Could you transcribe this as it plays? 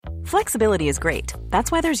Flexibility is great.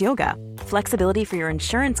 That's why there's yoga. Flexibility for your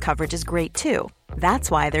insurance coverage is great too. That's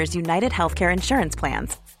why there's United Healthcare Insurance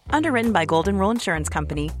Plans. Underwritten by Golden Rule Insurance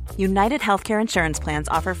Company, United Healthcare Insurance Plans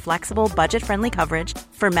offer flexible, budget-friendly coverage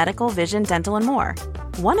for medical, vision, dental, and more.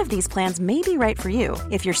 One of these plans may be right for you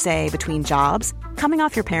if you're, say, between jobs, coming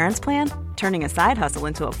off your parents' plan, turning a side hustle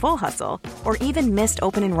into a full hustle, or even missed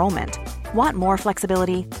open enrollment. Want more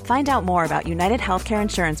flexibility? Find out more about United Healthcare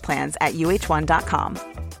Insurance Plans at uh1.com.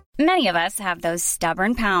 Many of us have those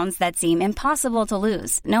stubborn pounds that seem impossible to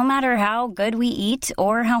lose, no matter how good we eat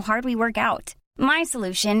or how hard we work out. My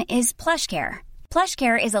solution is PlushCare.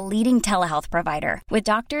 PlushCare is a leading telehealth provider with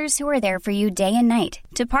doctors who are there for you day and night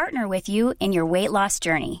to partner with you in your weight loss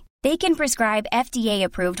journey. They can prescribe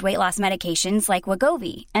FDA-approved weight loss medications like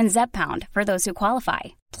Wegovy and Zepbound for those who qualify.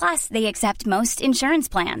 Plus, they accept most insurance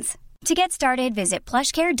plans. To get started, visit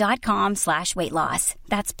plushcare.com/weightloss.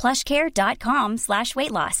 That's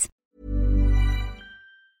plushcare.com/weightloss.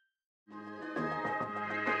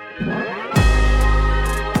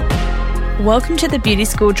 Welcome to the Beauty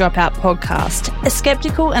School Dropout podcast, a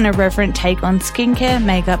skeptical and irreverent take on skincare,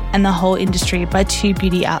 makeup, and the whole industry by two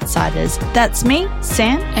beauty outsiders. That's me,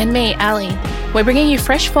 Sam. And me, Ali. We're bringing you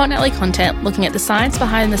fresh fortnightly content looking at the science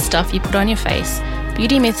behind the stuff you put on your face,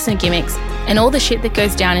 beauty myths and gimmicks, and all the shit that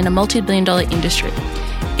goes down in a multi-billion-dollar industry.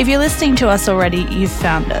 If you're listening to us already, you've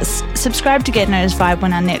found us. Subscribe to get notified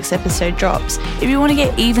when our next episode drops. If you want to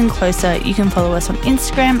get even closer, you can follow us on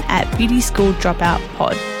Instagram at Beauty School Dropout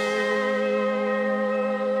Pod.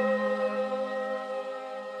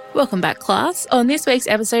 Welcome back, class. On this week's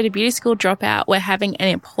episode of Beauty School Dropout, we're having an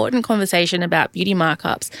important conversation about beauty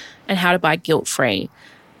markups and how to buy guilt-free.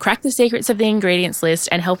 Crack the secrets of the ingredients list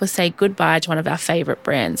and help us say goodbye to one of our favourite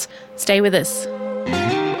brands. Stay with us.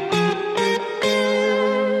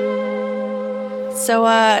 So,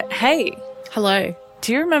 hey. Hello.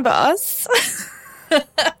 Do you remember us?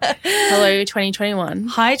 Hello, 2021.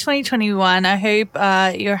 Hi, 2021. I hope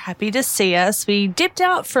you're happy to see us. We dipped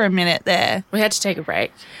out for a minute there. We had to take a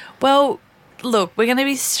break. Well, look, we're going to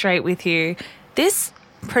be straight with you. This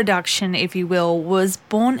production, if you will, was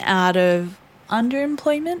born out of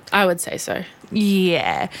underemployment. I would say so.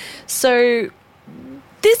 Yeah. So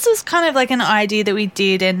this was kind of like an idea that we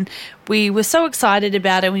did, and we were so excited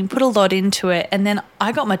about it. We put a lot into it, and then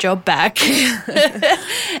I got my job back.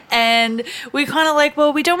 And we kind of like,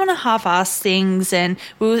 well, we don't want to half-ass things, and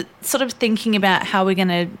we were sort of thinking about how we're going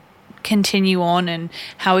to continue on and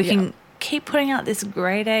how we can keep putting out this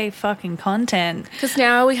grade A fucking content. Because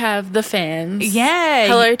now we have the fans. Yeah.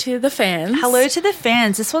 Hello to the fans. Hello to the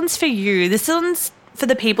fans. This one's for you. This one's for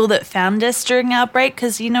the people that found us during our break,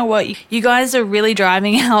 because you know what? You guys are really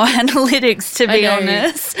driving our analytics, to be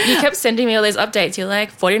honest. You kept sending me all those updates. You're like,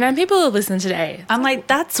 49 people have listened today. I'm like,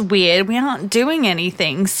 that's weird. We aren't doing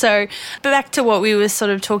anything. So back to what we were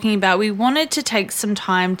sort of talking about, we wanted to take some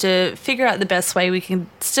time to figure out the best way we can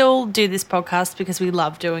still do this podcast, because we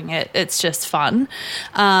love doing it. It's just fun.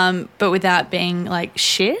 But without being like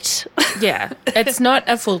shit. Yeah. It's not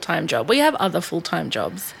a full-time job. We have other full-time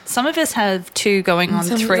jobs. Some of us have 2 going on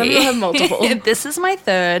 3. Some have multiple. This is my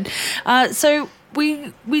 3rd. So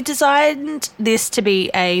we designed this to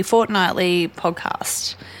be a fortnightly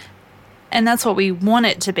podcast, and that's what we want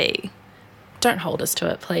it to be. Don't hold us to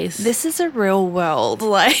it, please. This is a real world.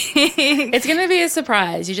 Like, it's going to be a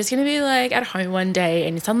surprise. You're just going to be like at home one day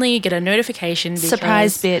and suddenly you get a notification because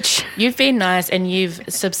surprise, bitch. You've been nice and you've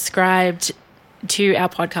subscribed to our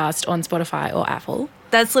podcast on Spotify or Apple.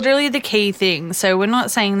 That's literally the key thing. So we're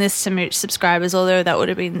not saying this to mooch subscribers, although that would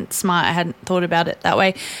have been smart. I hadn't thought about it that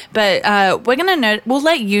way. But we're going to know. We'll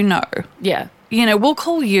let you know. Yeah. You know, we'll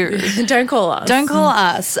call you. Don't call us. Don't call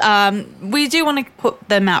us. We do want to put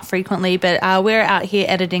them out frequently, but we're out here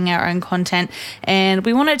editing our own content, and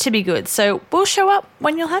we want it to be good. So we'll show up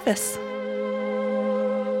when you'll have us.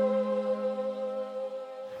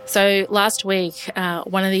 So last week,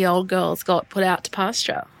 one of the old girls got put out to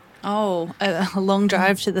pasture. Oh, a long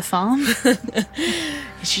drive to the farm?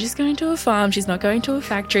 She's just going to a farm. She's not going to a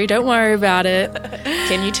factory. Don't worry about it.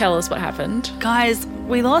 Can you tell us what happened? Guys,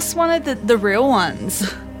 we lost one of the real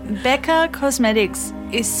ones. Becca Cosmetics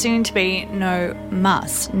is soon to be no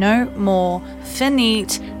muss. No more.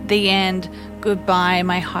 Finite. The end. Goodbye,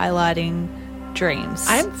 my highlighting dreams.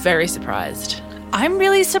 I'm very surprised. I'm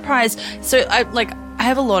really surprised. So I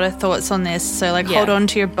have a lot of thoughts on this, so hold on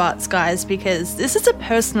to your butts, guys, because this is a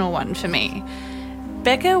personal one for me.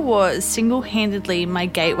 Becca was single-handedly my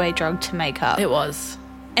gateway drug to makeup. It was.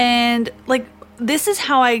 And this is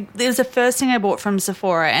how it was the first thing I bought from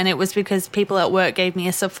Sephora, and it was because people at work gave me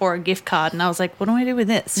a Sephora gift card, and I was like, what do I do with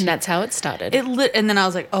this? And that's how it started. And then I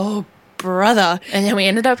was like, oh brother. And then we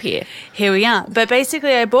ended up here. Here we are. But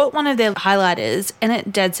basically, I bought one of their highlighters and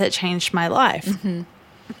it dead set changed my life. Mm-hmm.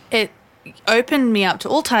 It opened me up to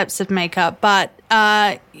all types of makeup, but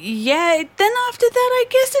then after that, I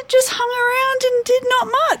guess it just hung around and did not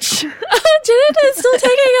much. Did it? It's still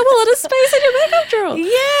taking up a lot of space in your makeup drawer.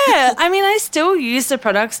 Yeah. I mean, I still use the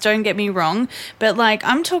products, don't get me wrong, but like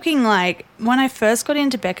I'm talking like when I first got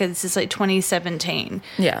into Becca, this is like 2017.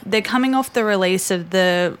 Yeah. They're coming off the release of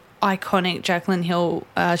the iconic Jaclyn Hill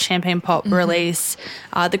Champagne Pop release.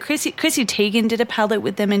 The Chrissy Teigen did a palette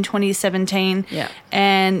with them in 2017. Yeah.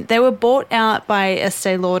 And they were bought out by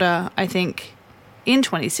Estee Lauder, I think, in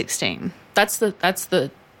 2016. That's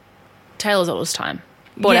the tale as old as time.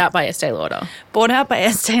 Bought out by Estee Lauder. Bought out by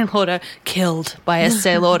Estee Lauder, killed by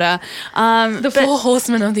Estee Lauder. The four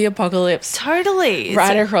horsemen of the apocalypse. Totally.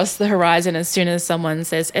 Right across the horizon as soon as someone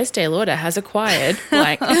says Estee Lauder has acquired.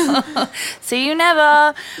 Like, see you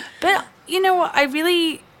never. But you know what?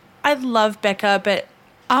 I love Becca, but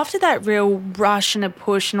after that real rush and a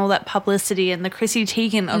push and all that publicity and the Chrissy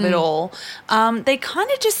Teigen of it all, they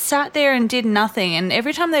kind of just sat there and did nothing. And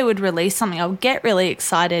every time they would release something, I would get really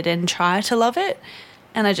excited and try to love it.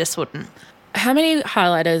 And I just wouldn't. how many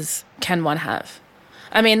highlighters can one have?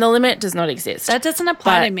 I mean, the limit does not exist. That doesn't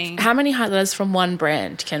apply to me. How many highlighters from one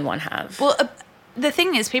brand can one have? Well, the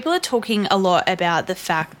thing is, people are talking a lot about the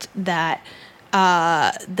fact that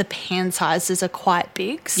the pan sizes are quite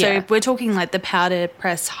big. So if we're talking like the powder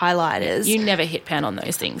press highlighters. You never hit pan on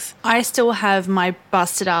those things. I still have my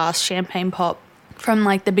busted ass Champagne Pop from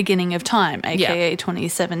like the beginning of time, aka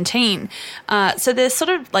 2017. So there's sort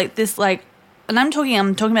of like this like, and I'm talking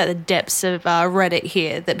about the depths of Reddit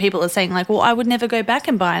here, that people are saying like, well, I would never go back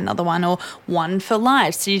and buy another one or one for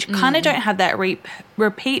life. So you kind of don't have that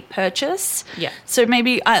repeat purchase. Yeah. So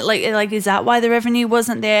maybe like is that why the revenue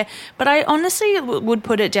wasn't there? But I honestly would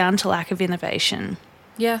put it down to lack of innovation.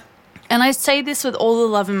 Yeah. And I say this with all the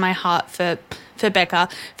love in my heart for Becca.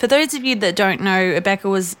 For those of you that don't know, Becca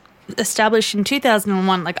was established in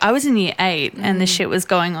 2001. Like, I was in year 8 and this shit was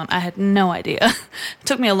going on. I had no idea. It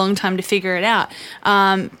took me a long time to figure it out.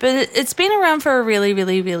 But it's been around for a really,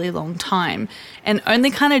 really, really long time, and only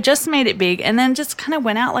kind of just made it big, and then just kind of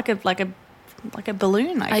went out like a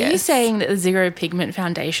balloon, I guess. Are you saying that the Zero Pigment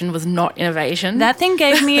Foundation was not innovation? That thing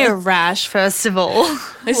gave me a rash, first of all.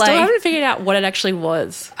 I still haven't figured out what it actually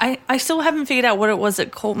was. I still haven't figured out what it was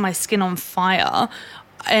that caught my skin on fire.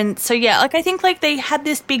 And so, yeah, like I think like they had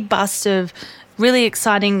this big bust of really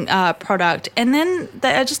exciting product, and then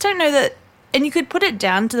I just don't know that, and you could put it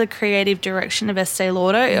down to the creative direction of Estee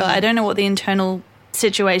Lauder. I don't know what the internal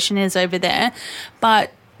situation is over there,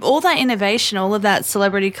 but all that innovation, all of that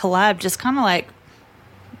celebrity collab just kind of like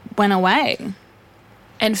went away.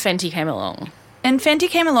 And Fenty came along.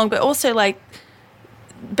 But also like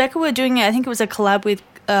Becca were doing it, I think it was a collab with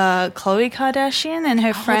Khloe Kardashian and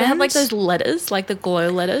her friends. They had like those letters, like the glow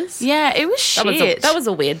letters. Yeah, it was shit. That was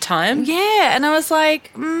a weird time. Yeah, and I was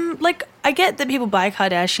like, I get that people buy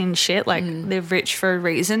Kardashian shit, like they're rich for a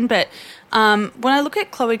reason, but when I look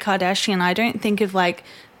at Khloe Kardashian, I don't think of like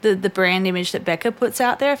the brand image that Becca puts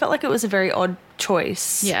out there. I felt like it was a very odd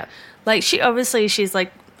choice. Yeah. Like she's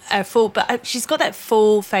like but she's got that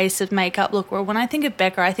full face of makeup look, where when I think of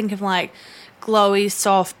Becca, I think of like glowy,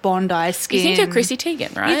 soft, Bondi skin. You think of Chrissy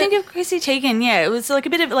Teigen, right? You think of Chrissy Teigen, yeah. It was like a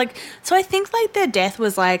bit of like, so I think like their death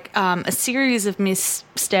was like a series of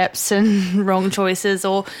missteps and wrong choices,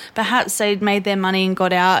 or perhaps they'd made their money and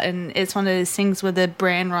got out, and it's one of those things where the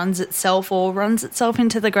brand runs itself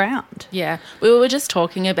into the ground. Yeah. We were just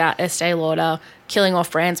talking about Estee Lauder killing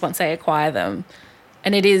off brands once they acquire them.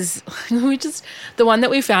 And it is, the one that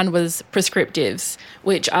we found was Prescriptives,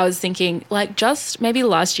 which I was thinking, like, just maybe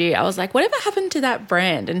last year, I was like, whatever happened to that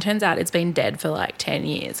brand? And turns out it's been dead for like 10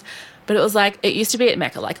 years. But it was like, it used to be at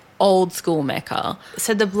Mecca, like old school Mecca.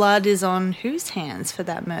 So the blood is on whose hands for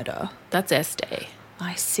that murder? That's Estee.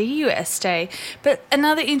 I see you, Estee. But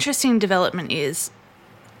another interesting development is,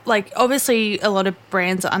 like, obviously a lot of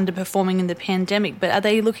brands are underperforming in the pandemic, but are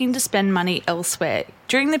they looking to spend money elsewhere?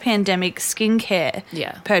 During the pandemic, skincare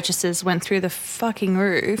purchases went through the fucking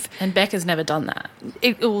roof. And Becca's never done that.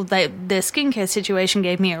 Their skincare situation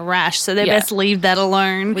gave me a rash, so they best leave that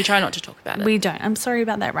alone. We try not to talk about it. We don't. I'm sorry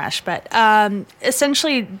about that rash. But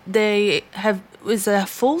essentially was a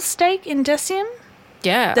full stake in Deciem?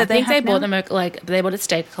 Yeah, I think they bought them, they bought a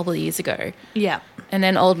stake a couple of years ago. Yeah. And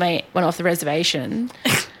then old mate went off the reservation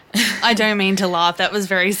I don't mean to laugh. That was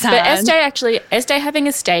very sad. But Estee having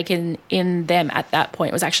a stake in them at that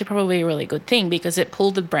point was actually probably a really good thing because it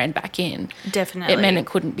pulled the brand back in. Definitely. It meant it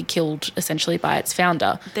couldn't be killed essentially by its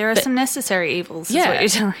founder. There are some necessary evils, is what you're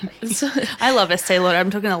telling me. I love Estee Lauder.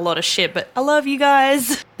 I'm talking a lot of shit, but I love you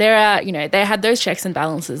guys. There are, they had those checks and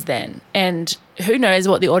balances then. And who knows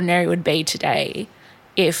what The Ordinary would be today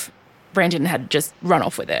if Brandon had just run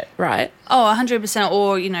off with it, right? Oh, 100%.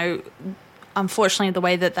 Or, unfortunately, the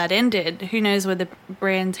way that ended, who knows where the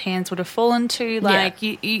brand's hands would have fallen to.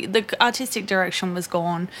 The artistic direction was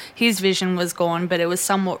gone. His vision was gone, but it was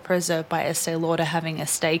somewhat preserved by Estee Lauder having a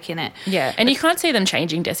stake in it. Yeah, and you can't see them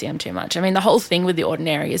changing DECIEM too much. I mean, the whole thing with The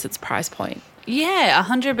Ordinary is its price point. Yeah,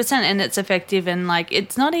 100%. And it's effective and,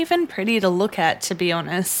 it's not even pretty to look at, to be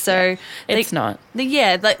honest. So it's not.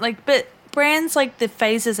 But brands, the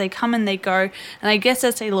phases, they come and they go. And I guess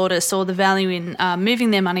Estee Lauder saw the value in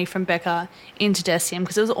moving their money from Becca into DECIEM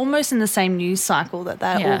because it was almost in the same news cycle that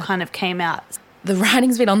all kind of came out. The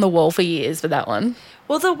writing's been on the wall for years for that one.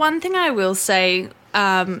 Well, the one thing I will say,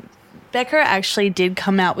 Becca actually did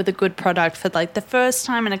come out with a good product for the first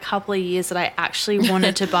time in a couple of years that I actually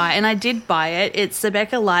wanted to buy. And I did buy it. It's the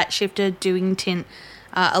Becca Light Shifter Doing Tint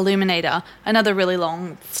Illuminator, another really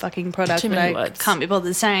long fucking product that I can't be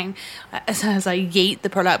bothered saying as I yeet the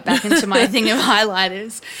product back into my thing of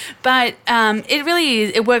highlighters. But it really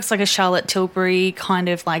is, it works like a Charlotte Tilbury kind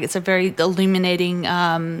of it's a very illuminating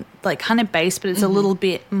kind of base, but it's a little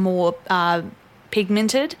bit more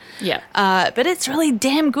pigmented. Yeah. But it's really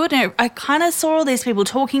damn good. And I kind of saw all these people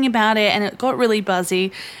talking about it and it got really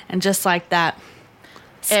buzzy and just like that.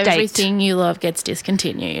 Everything you love gets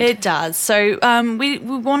discontinued. It does. So we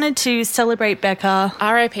wanted to celebrate Becca.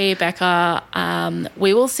 R.I.P. Becca.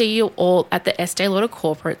 We will see you all at the Estee Lauder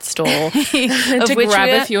corporate store to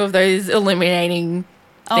grab a few of those illuminating things.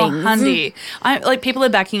 Oh, Hundy. People are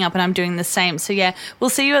backing up and I'm doing the same. So, yeah,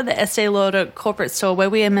 we'll see you at the Estee Lauder corporate store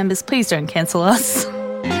where we are members. Please don't cancel us.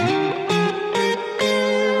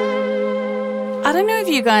 I don't know if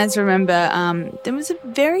you guys remember, there was a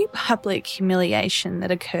very public humiliation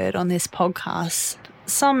that occurred on this podcast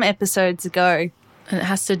some episodes ago. And it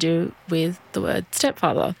has to do with the word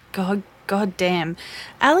stepfather. God damn.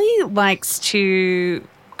 Ali likes to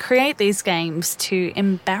create these games to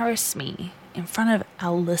embarrass me in front of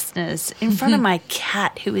our listeners, in front of my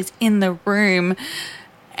cat who is in the room.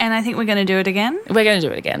 And I think we're going to do it again. We're going to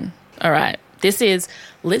do it again. All right. This is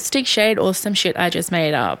Lipstick Shade or Some Shit I Just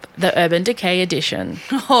Made Up, the Urban Decay edition.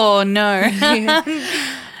 Oh, no.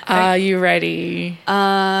 Are you ready?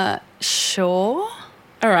 Sure.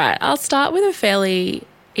 All right. I'll start with a fairly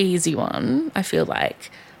easy one, I feel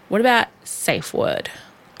like. What about safe word?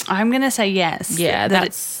 I'm going to say yes. Yeah,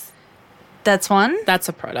 that's one? That's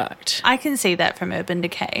a product. I can see that from Urban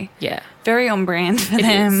Decay. Yeah. Very on brand for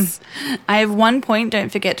them. Is. I have 1 point.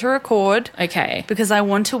 Don't forget to record. Okay. Because I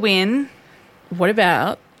want to win. What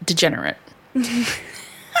about degenerate?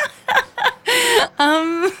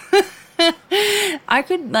 I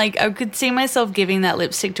could see myself giving that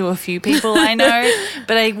lipstick to a few people I know,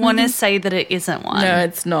 but I want to say that it isn't one. No,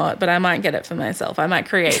 it's not, but I might get it for myself. I might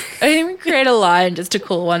create a line just to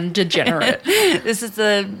call one degenerate. This is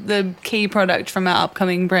the key product from our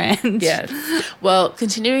upcoming brand. Yes. Well,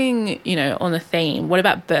 continuing, on the theme, what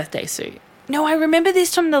about birthday suit? No, I remember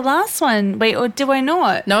this from the last one. Wait, or do I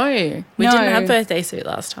not? No, we didn't have birthday suit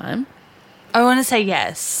last time. I want to say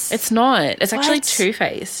yes. It's not. It's actually Too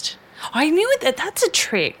Faced. I knew it. That's a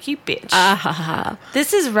trick, you bitch. Ah.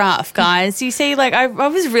 This is rough, guys. You see, I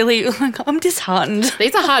was really, I'm disheartened.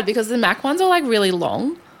 These are hard because the MAC ones are, really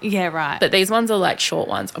long. Yeah, right. But these ones are, short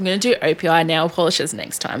ones. I'm going to do OPI nail polishes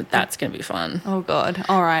next time. That's going to be fun. Oh, God.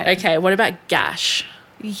 All right. Okay, what about gash?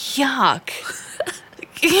 Yuck.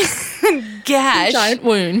 Gash. Giant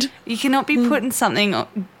wound. You cannot be putting something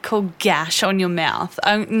called gash on your mouth.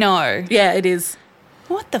 No. Yeah, it is.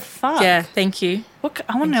 What the fuck? Yeah, thank you.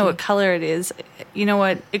 I want to know what colour it is. You know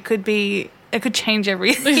what? It could change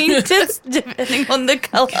everything just depending on the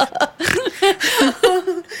colour.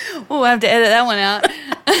 We'll have to edit that one out.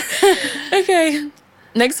 Okay.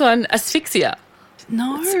 Next one, asphyxia.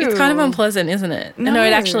 No. It's kind of unpleasant, isn't it? No,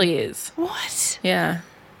 it actually is. What? Yeah.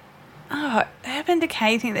 Oh, Urban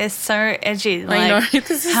Decay think they're so edgy. I know.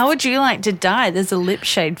 How would you like to die? There's a lip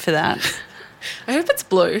shade for that. I hope it's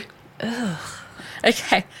blue. Ugh.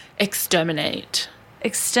 Okay. Exterminate.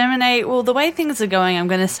 Exterminate. Well, the way things are going, I'm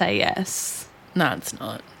going to say yes. No, it's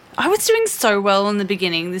not. I was doing so well in the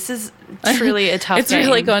beginning. This is truly a tough It's game.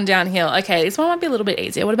 really gone downhill. Okay, this one might be a little bit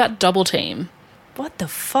easier. What about double team? What the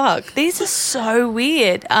fuck? These are so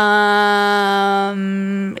weird.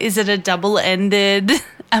 Is it a double-ended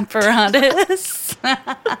apparatus.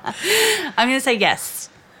 I'm going to say yes.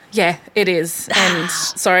 Yeah, it is. And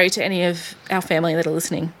sorry to any of our family that are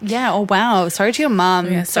listening. Yeah. Oh, wow. Sorry to your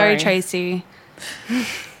mum. Yeah, sorry, sorry. Tracy.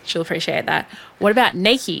 She'll appreciate that. What about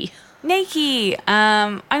Nike? Nike.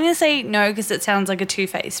 I'm going to say no because it sounds like a Too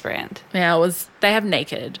Faced brand. Now, they have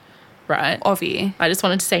Naked, right? Obvi. I just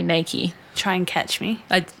wanted to say Nike. Try and catch me.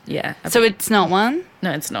 So it's not one?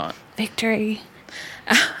 No, it's not. Victory.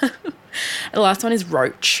 The last one is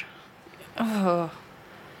Roach. Oh.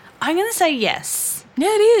 I'm going to say yes. Yeah,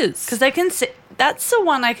 it is. Because I can see, that's the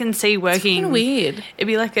one I can see working. It's kind of weird. It'd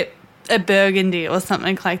be like a burgundy or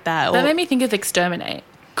something like that. That or made me think of Exterminate.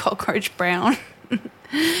 cockroach brown.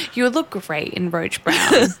 You would look great in roach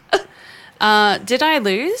brown. Did I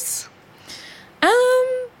lose?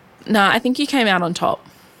 No, I think you came out on top.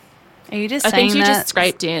 Are you just I saying think you that just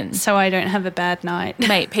scraped in. so I don't have a bad night?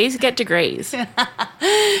 Mate, P's get degrees.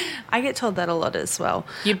 I get told that a lot as well.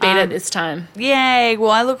 You beat it this time. Yay.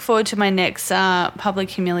 Well, I look forward to my next public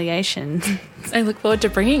humiliation. I look forward to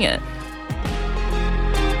bringing it.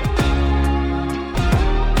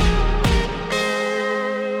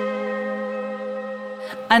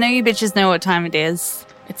 I know you bitches know what time it is.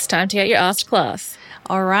 It's time to get your asked class.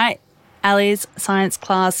 All right. Ali's Science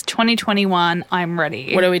Class 2021, I'm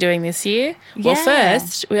ready. What are we doing this year? Well, Yeah.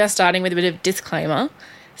 first, we are starting with a bit of disclaimer.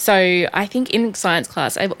 So I think in science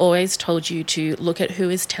class, I've always told you to look at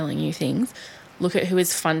who is telling you things, look at who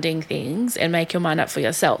is funding things, and make your mind up for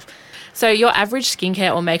yourself. So your average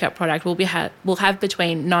skincare or makeup product will have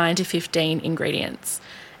between 9 to 15 ingredients.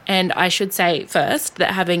 And I should say first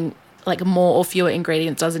that having like more or fewer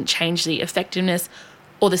ingredients doesn't change the effectiveness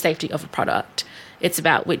or the safety of a product. It's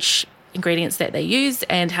about which ingredients that they use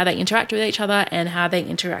and how they interact with each other and how they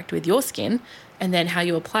interact with your skin and then how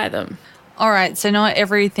you apply them. All right, so not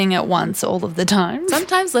everything at once all of the time.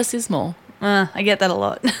 Sometimes less is more. I get that a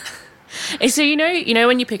lot. And so you know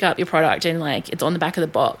when you pick up your product and like it's on the back of the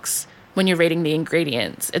box when you're reading the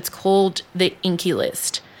ingredients, it's called the INCI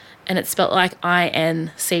list and it's spelled like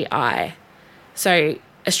INCI. So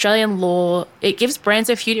Australian law, it gives brands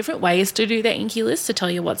a few different ways to do their INCI list to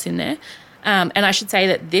tell you what's in there. And I should say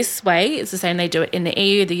that this way is the same they do it in the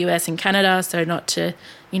EU, the US and Canada, so not to,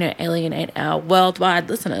 alienate our worldwide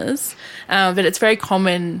listeners. But it's very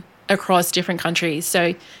common across different countries.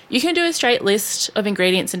 So you can do a straight list of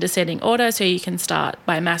ingredients in descending order, so you can start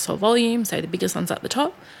by mass or volume, so the biggest one's at the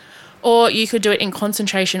top. Or you could do it in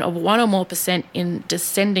concentration of 1 or more % in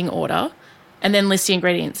descending order, and then list the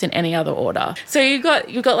ingredients in any other order. So you've got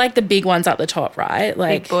like the big ones up the top, right?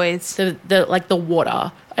 Like Big boys. The like the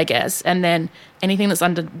water, I guess, and then anything that's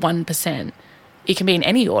under 1%, it can be in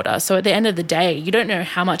any order. So at the end of the day, you don't know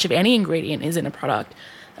how much of any ingredient is in a product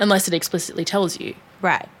unless it explicitly tells you.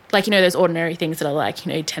 Right. Like, those ordinary things that are like,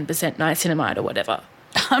 10% niacinamide or whatever.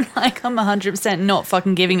 I'm 100% not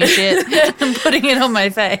fucking giving a shit and putting it on my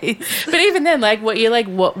face. But even then, what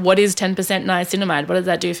is 10% niacinamide? What does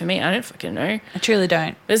that do for me? I don't fucking know. I truly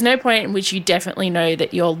don't. There's no point in which you definitely know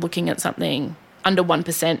that you're looking at something under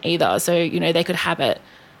 1% either. So, they could have it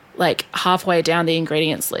like halfway down the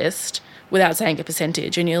ingredients list without saying a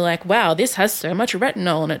percentage. And you're like, wow, this has so much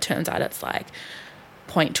retinol. And it turns out it's like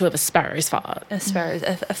 0.2 of a sparrow's fart.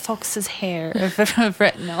 A fox's hair of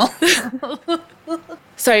retinol.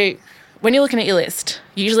 So when you're looking at your list,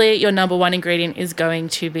 usually your number one ingredient is going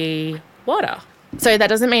to be water. So that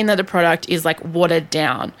doesn't mean that the product is watered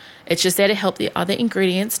down. It's just there to help the other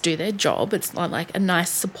ingredients do their job. It's not like a nice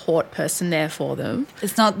support person there for them.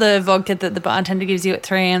 It's not the vodka that the bartender gives you at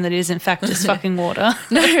 3 a.m. that is in fact just fucking water.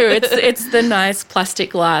 No, it's the nice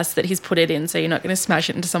plastic glass that he's put it in so you're not going to smash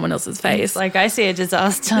it into someone else's face. It's I see a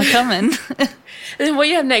disaster coming. And then what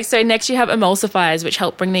you have next, so next you have emulsifiers, which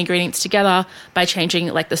help bring the ingredients together by changing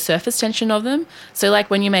the surface tension of them. So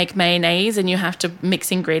when you make mayonnaise and you have to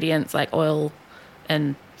mix ingredients like oil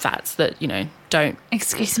and fats that, don't.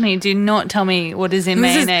 Excuse me, do not tell me what is in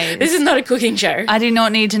mayonnaise. This is not a cooking show. I do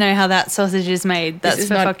not need to know how that sausage is made. That's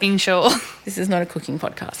for fucking sure. This is not a cooking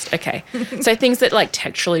podcast. Okay. So things that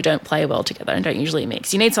texturally don't play well together and don't usually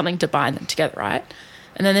mix. You need something to bind them together, right?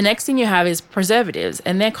 And then the next thing you have is preservatives,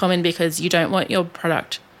 and they're common because you don't want your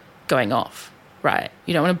product going off, right?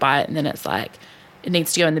 You don't want to buy it and then it's it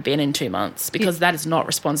needs to go in the bin in 2 months because that is not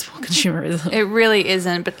responsible consumerism. It really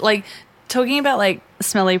isn't. But talking about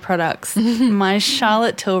smelly products, my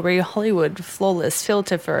Charlotte Tilbury Hollywood Flawless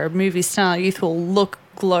Filter for a movie star youthful look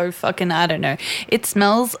glow fucking, I don't know. It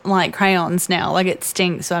smells like crayons now. It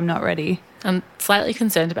stinks, so I'm not ready. I'm slightly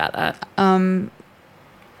concerned about that.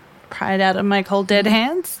 Pry it out of my cold dead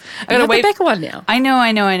hands. I got to wait. The Becca one now. I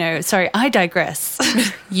know. Sorry, I digress.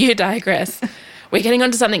 You digress. we're getting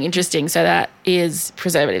onto something interesting. So that is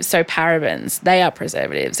preservatives. So parabens, they are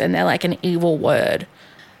preservatives and they're like an evil word,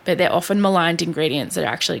 but they're often maligned ingredients that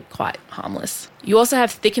are actually quite harmless. You also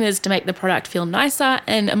have thickeners to make the product feel nicer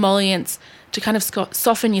and emollients to kind of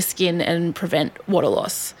soften your skin and prevent water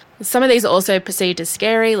loss. Some of these are also perceived as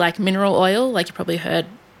scary, like mineral oil, like you probably heard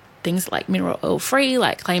things like mineral oil free,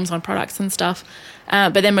 like claims on products and stuff,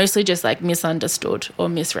 but they're mostly just like misunderstood or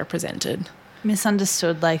misrepresented.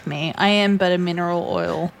 Misunderstood like me. I am but a mineral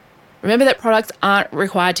oil. Remember that products aren't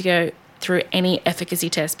required to go through any efficacy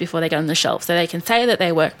test before they get on the shelf. So they can say that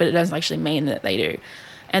they work, but it doesn't actually mean that they do.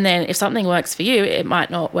 And then if something works for you, it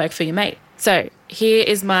might not work for your mate. So here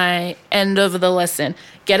is my end of the lesson.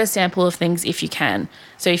 Get a sample of things if you can.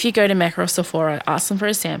 So if you go to Mecca or Sephora, ask them for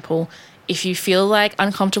a sample. If you feel like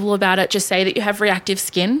uncomfortable about it, just say that you have reactive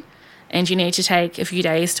skin and you need to take a few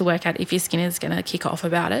days to work out if your skin is going to kick off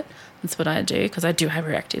about it. That's what I do because I do have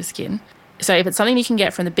reactive skin. So if it's something you can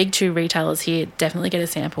get from the big 2 retailers here, definitely get a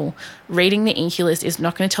sample. Reading the INCI list is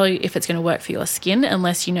not going to tell you if it's going to work for your skin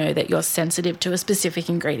unless you know that you're sensitive to a specific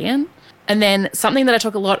ingredient. And then something that I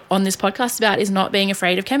talk a lot on this podcast about is not being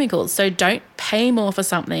afraid of chemicals. So don't pay more for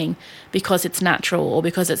something because it's natural or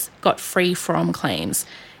because it's got free from claims.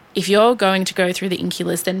 If you're going to go through the INCI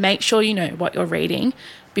list, then make sure you know what you're reading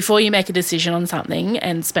before you make a decision on something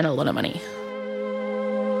and spend a lot of money.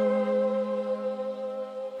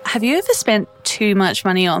 Have you ever spent too much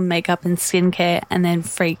money on makeup and skincare and then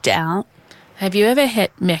freaked out? Have you ever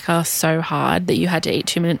hit Mecca so hard that you had to eat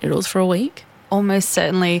 2-minute noodles for a week? Almost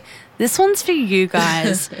certainly. This one's for you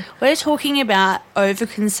guys. We're talking about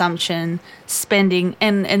overconsumption, spending,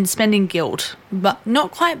 and spending guilt, but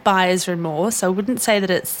not quite buyer's remorse. I wouldn't say that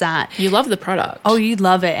it's that. You love the product. Oh, you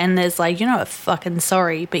love it. And there's like, you're not fucking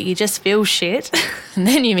sorry, but you just feel shit. And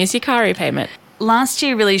then you miss your car repayment. Last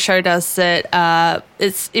year really showed us that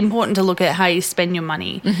it's important to look at how you spend your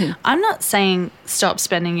money. Mm-hmm. I'm not saying stop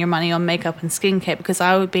spending your money on makeup and skincare because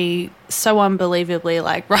I would be so unbelievably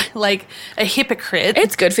like a hypocrite.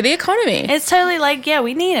 It's good for the economy. It's totally like, yeah,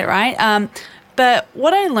 we need it, right? But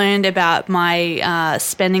what I learned about my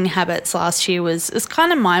spending habits last year was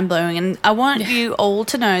kind of mind-blowing, and I want you all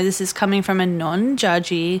to know this is coming from a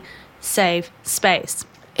non-judgy, safe space.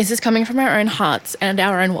 Is this coming from our own hearts and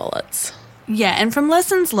our own wallets? Yeah, and from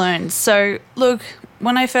lessons learned. So, look,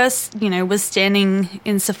 when I first, was standing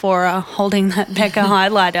in Sephora holding that Becca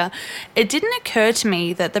highlighter, it didn't occur to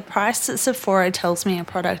me that the price that Sephora tells me a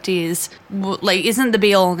product isn't the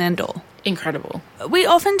be-all and end-all. Incredible. We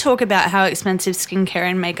often talk about how expensive skincare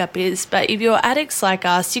and makeup is, but if you're addicts like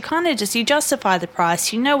us, you kind of you justify the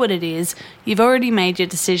price, you know what it is, you've already made your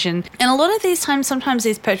decision. And a lot of these times, sometimes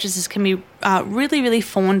these purchases can be really, really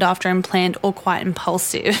fawned after and planned or quite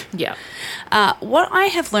impulsive. Yeah. What I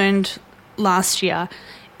have learned last year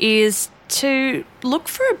is to look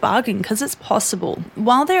for a bargain because it's possible.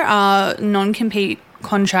 While there are non-compete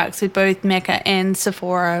contracts with both Mecca and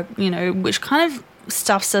Sephora, which kind of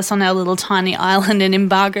stuffs us on our little tiny island and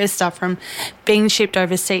embargo stuff from being shipped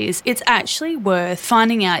overseas, it's actually worth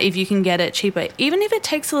finding out if you can get it cheaper, even if it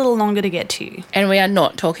takes a little longer to get to you. And we are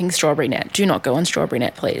not talking Strawberry Net. Do not go on Strawberry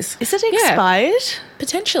Net, please. Is it expired?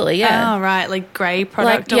 Potentially, yeah. Oh, right, like grey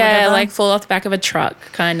product or whatever? Yeah, like fall off the back of a truck,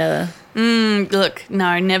 kind of. Look,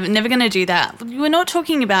 no, never going to do that. We're not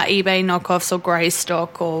talking about eBay knockoffs or grey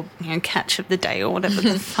stock or catch of the day or whatever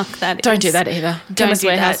the fuck that is. Don't do that either. Don't do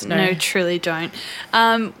that. No, truly don't.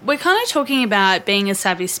 We're kind of talking about being a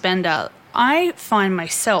savvy spender. I find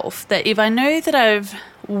myself that if I know that I've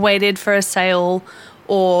waited for a sale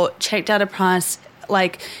or checked out a price,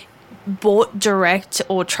 like bought direct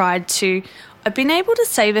or tried to, I've been able to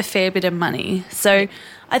save a fair bit of money. So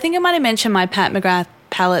I think I might have mentioned my Pat McGrath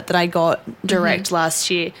palette that I got direct last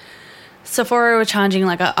year. Sephora were charging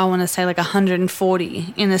I want to say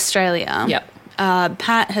 $140 in Australia. Yep.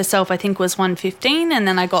 Pat herself I think was $115, and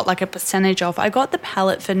then I got a percentage off. I got the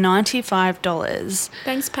palette for $95.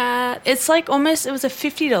 Thanks, Pat. It's it was a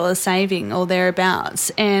 $50 saving or thereabouts,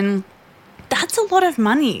 and that's a lot of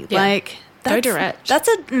money. Yeah. Go direct. That's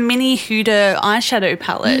a mini Huda eyeshadow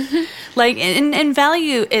palette. And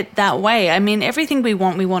value it that way. I mean, everything we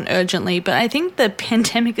want urgently, but I think the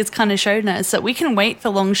pandemic has kind of shown us that we can wait for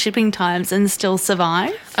long shipping times and still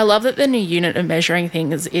survive. I love that the new unit of measuring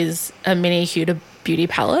things is a mini Huda beauty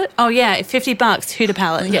palette. Oh, yeah, $50, Huda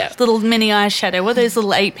palette. Yeah. Little mini eyeshadow. What are those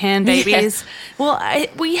little 8-pan babies? Yeah.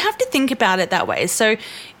 Well, you have to think about it that way. So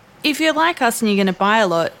if you're like us and you're going to buy a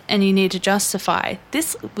lot and you need to justify,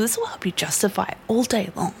 this will help you justify all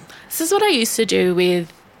day long. This is what I used to do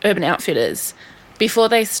with Urban Outfitters before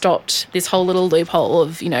they stopped this whole little loophole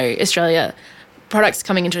of, Australia products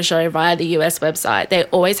coming into Australia via the US website, they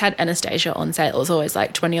always had Anastasia on sale. It was always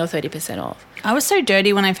like 20 or 30% off. I was so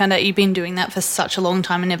dirty when I found out you've been doing that for such a long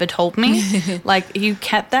time and never told me. Like, you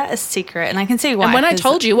kept that a secret, and I can see why. And when I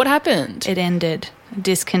told you, what happened? It ended.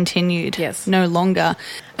 Discontinued. Yes. No longer.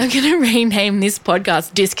 I'm going to rename this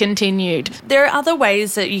podcast Discontinued. There are other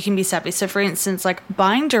ways that you can be savvy. So, for instance, like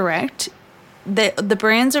buying direct, the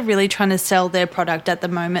brands are really trying to sell their product at the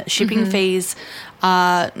moment. Shipping fees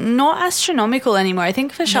are not astronomical anymore. I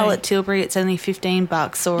think for Charlotte Tilbury, it's only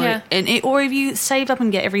 $15, or if you save up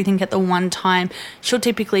and get everything at the one time, she'll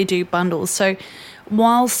typically do bundles. So,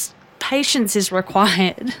 whilst patience is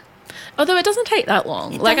required. Although it doesn't take that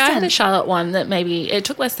long. It like I had doesn't. a Charlotte one that maybe it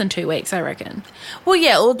took less than 2 weeks, I reckon. Well,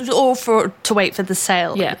 yeah, or to wait for the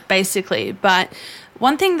sale, basically. But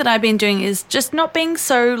one thing that I've been doing is just not being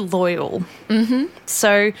so loyal. Mm-hmm.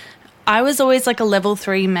 So I was always like a level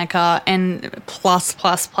 3 Mecca and plus.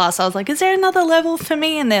 I was like, is there another level for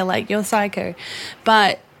me? And they're like, you're psycho.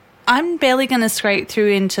 But I'm barely going to scrape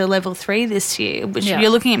through into level 3 this year, which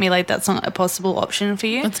you're looking at me like that's not a possible option for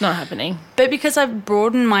you. It's not happening. But because I've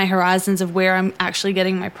broadened my horizons of where I'm actually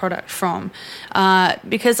getting my product from,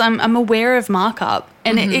 because I'm aware of markup,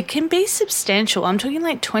 and it can be substantial. I'm talking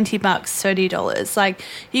like $20, $30. Like,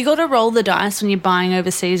 you got to roll the dice when you're buying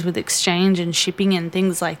overseas with exchange and shipping and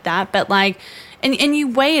things like that. But like, and you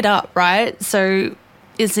weigh it up, right? So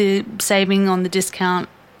is the saving on the discount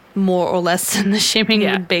more or less than the shipping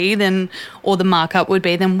would be, then, or the markup would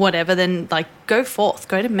be, then whatever, then like go forth,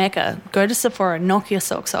 go to Mecca, go to Sephora, knock your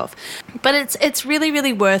socks off. But it's really,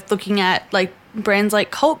 really worth looking at like brands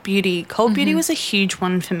like Cult Beauty. Cult Beauty was a huge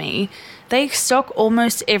one for me. They stock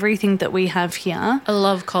almost everything that we have here. I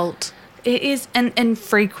love Cult. It is, and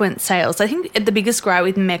frequent sales. I think the biggest gripe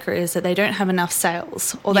with Mecca is that they don't have enough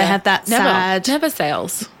sales, or they have that never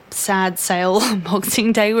sales. Sad sale on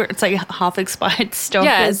Boxing Day where it's like half expired stock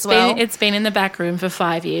as well. It's been in the back room for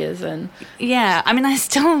 5 years, and I mean, I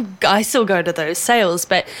still go to those sales,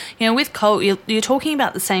 but you know, with Cult, you're talking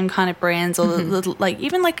about the same kind of brands, or like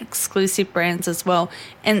even like exclusive brands as well.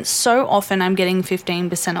 And so often I'm getting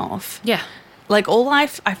 15% off. Yeah. Like I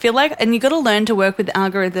feel like, and you got to learn to work with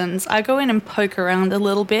algorithms. I go in and poke around a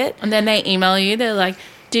little bit, and then they email you. They're like,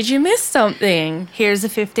 did you miss something? Here's a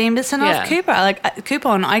 15% off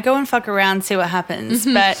coupon. I go and fuck around, see what happens.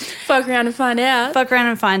 But fuck around and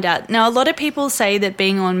find out. Now, a lot of people say that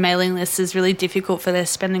being on mailing lists is really difficult for their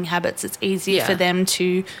spending habits. It's easy for them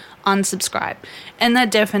to unsubscribe. And that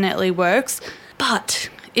definitely works. But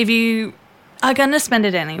if you are going to spend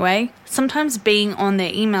it anyway, sometimes being on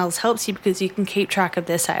their emails helps you because you can keep track of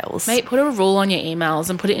their sales. Mate, put a rule on your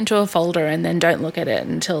emails and put it into a folder, and then don't look at it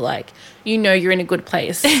until like you know you're in a good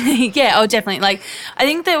place. Definitely. Like, I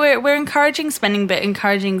think that we're encouraging spending, but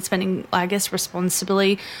encouraging spending, I guess,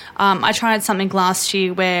 responsibly. I tried something last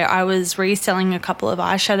year where I was reselling a couple of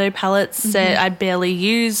eyeshadow palettes that I'd barely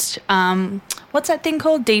used. What's that thing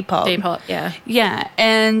called? Depop. Depop, yeah. Yeah,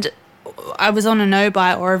 and I was on a no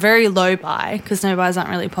buy or a very low buy, because no buys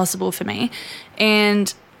aren't really possible for me.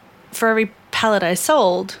 And for every palette I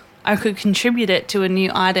sold, I could contribute it to a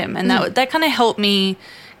new item. And that kind of helped me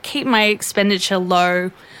keep my expenditure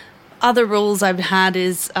low. Other rules I've had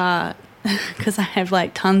is, because I have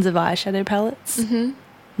like tons of eyeshadow palettes,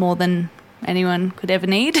 more than anyone could ever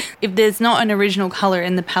need. If there's not an original colour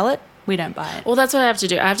in the palette, we don't buy it. Well, that's what I have to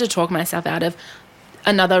do. I have to talk myself out of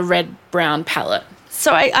another red-brown palette.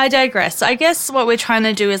 So I digress. I guess what we're trying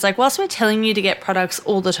to do is, like, whilst we're telling you to get products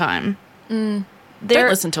all the time, don't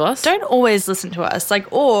listen to us. Don't always listen to us.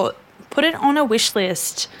 Like, or put it on a wish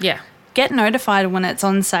list. Yeah. Get notified when it's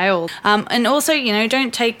on sale. And also, you know,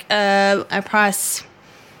 don't take a price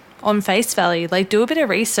on face value. Like, do a bit of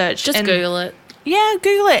research. Just Google it. Yeah,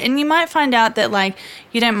 Google it. And you might find out that, like,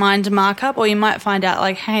 you don't mind a markup, or you might find out,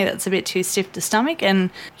 like, hey, that's a bit too stiff to stomach, and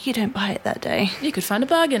you don't buy it that day. You could find a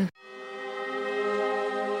bargain.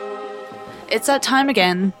 It's that time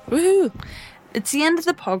again. Woohoo! It's the end of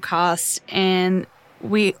the podcast, and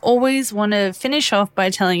we always want to finish off by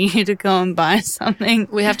telling you to go and buy something.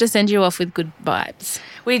 We have to send you off with good vibes.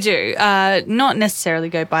 We do. Not necessarily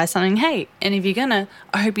go buy something. Hey, and if you're going to,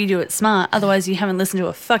 I hope you do it smart. Otherwise, you haven't listened to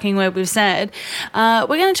a fucking word we've said. We're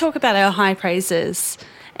going to talk about our high praises.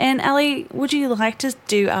 And Ali, would you like to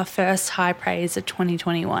do our first high praise of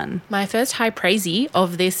 2021? My first high praisey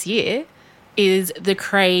of this year is the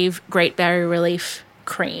Crave Great Barrier Relief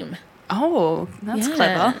Cream. Oh, that's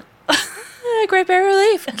clever. Great Barrier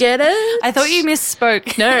Relief. Get it? I thought you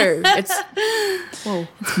misspoke. No,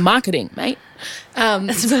 it's marketing, mate.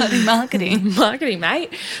 It's about marketing. Marketing,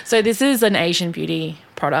 mate. So this is an Asian beauty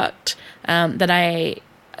product that I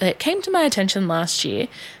it came to my attention last year,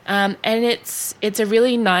 and it's a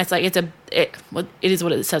really nice, like it is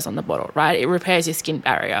what it says on the bottle, right? It repairs your skin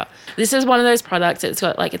barrier. This is one of those products that's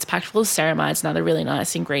got like, it's packed full of ceramides and other really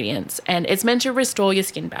nice ingredients, and it's meant to restore your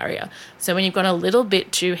skin barrier. So when you've got a little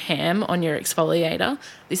bit too ham on your exfoliator,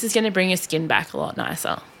 this is going to bring your skin back a lot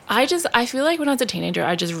nicer. I feel like when I was a teenager,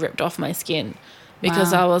 I just ripped off my skin.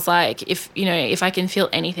 Because I was like, if I can feel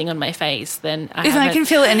anything on my face, then I can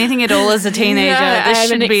feel anything at all as a teenager, this I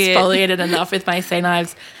haven't should be exfoliated enough with my St.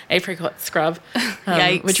 Ives apricot scrub,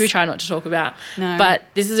 which we try not to talk about. No. But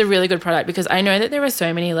this is a really good product because I know that there are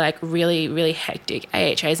so many like really, really hectic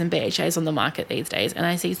AHAs and BHAs on the market these days, and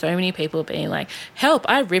I see so many people being like, help,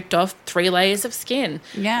 I ripped off 3 layers of skin.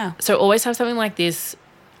 Yeah. So always have something like this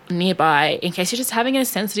nearby in case you're just having a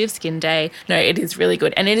sensitive skin day. No, it is really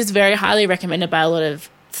good, and it is very highly recommended by a lot of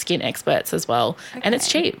skin experts as well. Okay. And it's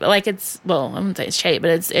cheap. Like I wouldn't say it's cheap,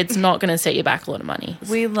 but it's not going to set you back a lot of money.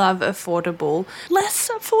 We love affordable. Less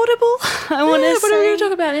affordable, I want to say. What are we going to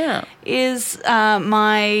talk about now? Is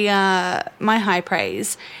my high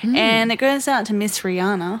praise, and it goes out to Miss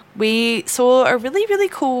Rihanna. We saw a really, really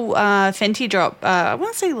cool Fenty drop, I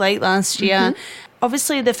want to say late last year.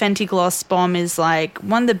 Obviously, the Fenty Gloss Bomb is like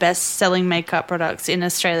one of the best-selling makeup products in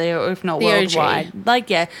Australia, or if not the worldwide. OG. Like,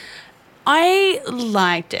 yeah, I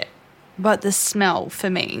liked it, but the smell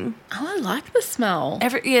for me. Oh, I like the smell.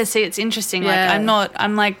 See, it's interesting. Yeah.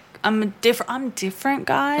 I'm different,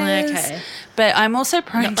 guys. Okay. But I'm also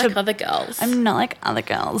prone Not to like other girls. I'm not like other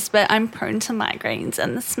girls, but I'm prone to migraines,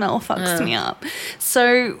 and the smell fucks me up.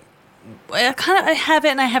 So I have it,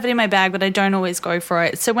 and I have it in my bag, but I don't always go for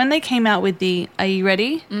it. So when they came out with are you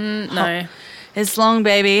ready? No. It's long,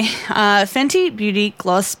 baby. Fenty Beauty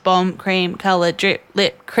Gloss Bomb Cream Color Drip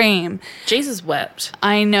Lip Cream. Jesus wept.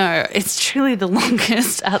 I know. It's truly the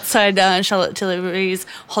longest outside Charlotte Tilbury's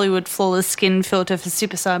Hollywood Flawless Skin Filter for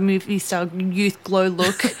Superstar Movie Star Youth Glow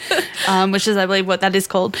Look, which is, I believe, what that is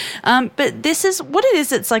called. But this is what it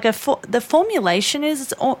is. It's like the formulation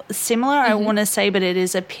is similar, I want to say, but it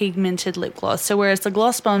is a pigmented lip gloss. So whereas the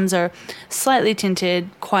gloss bombs are slightly tinted,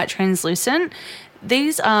 quite translucent,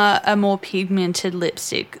 these are a more pigmented lip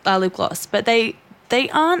gloss, but they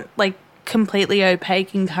aren't like completely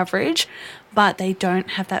opaque in coverage, but they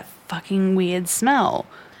don't have that fucking weird smell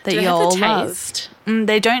that you all love.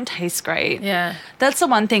 They don't taste great. Yeah. That's the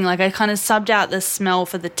one thing. Like, I kind of subbed out the smell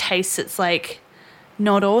for the taste. It's like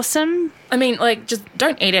not awesome. I mean, like, just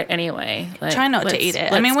don't eat it anyway. Like, try not to eat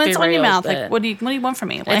it. I mean, when it's on your mouth, like, what do you want from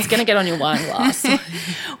me? Like, it's going to get on your wine glass.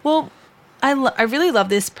 Well, I really love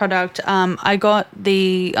this product. I got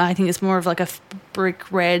I think it's more of like a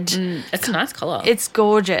brick red. It's a nice colour. It's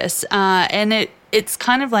gorgeous. And it's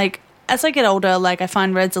kind of like, as I get older, like I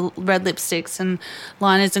find red lipsticks and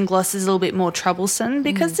liners and glosses a little bit more troublesome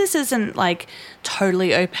because this isn't like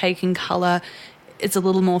totally opaque in colour. It's a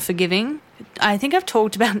little more forgiving. I think I've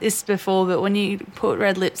talked about this before, but when you put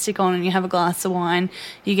red lipstick on and you have a glass of wine,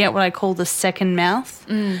 you get what I call the second mouth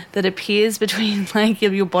that appears between like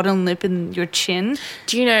your bottom lip and your chin.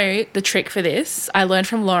 Do you know the trick for this? I learned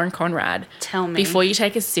from Lauren Conrad. Tell me. Before you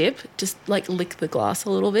take a sip, just like lick the glass a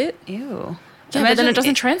little bit. Ew. Yeah, but then it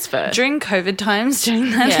doesn't transfer. During COVID times,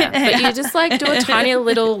 doing that. Yeah, but you just like do a tiny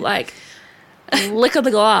little like lick of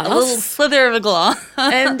the glass. A little slither of a glass.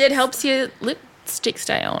 And it helps your lipstick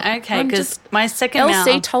stay on. Okay, because my second mouth...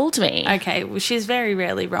 Elsie told me. Okay, well, she's very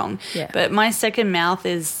rarely wrong. Yeah. But my second mouth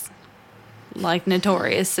is like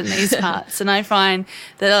notorious in these parts. And I find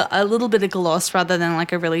that a little bit of gloss rather than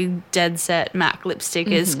like a really dead set MAC lipstick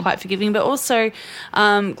is quite forgiving. But also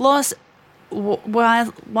gloss...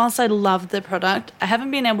 Whilst I love the product, I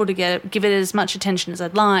haven't been able to give it as much attention as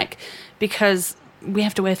I'd like because we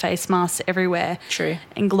have to wear face masks everywhere. True.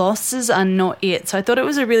 And glosses are not it. So I thought it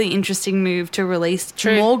was a really interesting move to release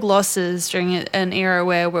more glosses during an era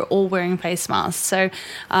where we're all wearing face masks. So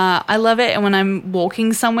I love it. And when I'm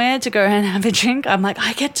walking somewhere to go and have a drink, I'm like,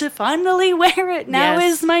 I get to finally wear it. Now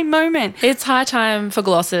is my moment. It's high time for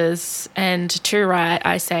glosses. And to right,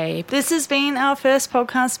 I say... This has been our first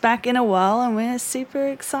podcast back in a while and we're super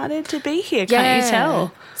excited to be here. Can't you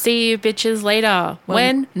tell? See you bitches later.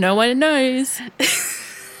 When no one knows.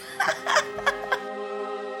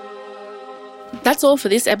 That's all for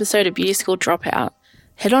this episode of Beauty School Dropout.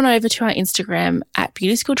 Head on over to our Instagram at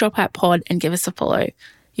Beauty School Dropout Pod and give us a follow.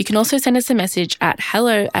 You can also send us a message at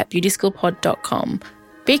hello@beautyschoolpod.com.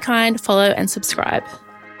 Be kind, follow and subscribe.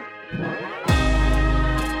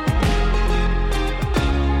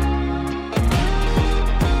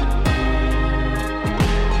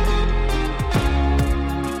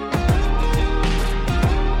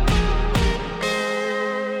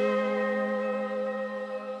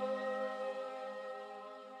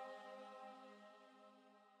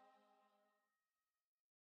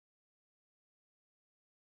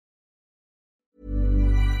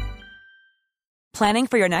 Planning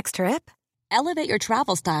for your next trip? Elevate your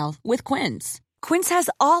travel style with Quince. Quince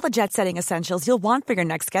has all the jet-setting essentials you'll want for your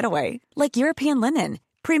next getaway, like European linen,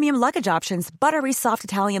 premium luggage options, buttery soft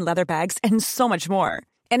Italian leather bags, and so much more.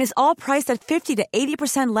 And is all priced at 50 to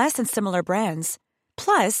 80% less than similar brands.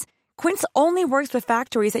 Plus, Quince only works with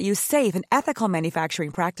factories that use safe and ethical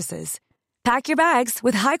manufacturing practices. Pack your bags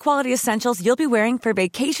with high-quality essentials you'll be wearing for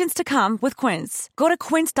vacations to come with Quince. Go to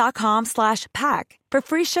quince.com/pack for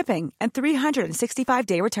free shipping and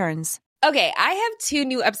 365-day returns. Okay, I have two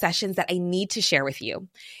new obsessions that I need to share with you.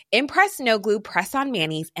 Impress No Glue Press-On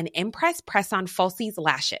Manis and Impress Press-On Falsies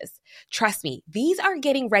Lashes. Trust me, these are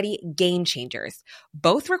getting ready game changers.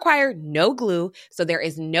 Both require no glue, so there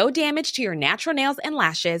is no damage to your natural nails and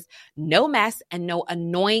lashes, no mess, and no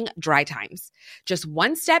annoying dry times. Just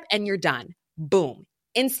one step and you're done. Boom.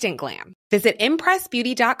 Instant glam. Visit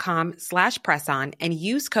impressbeauty.com/presson and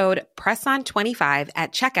use code PRESSON25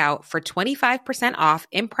 at checkout for 25% off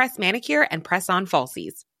Impress Manicure and Press-On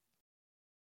Falsies.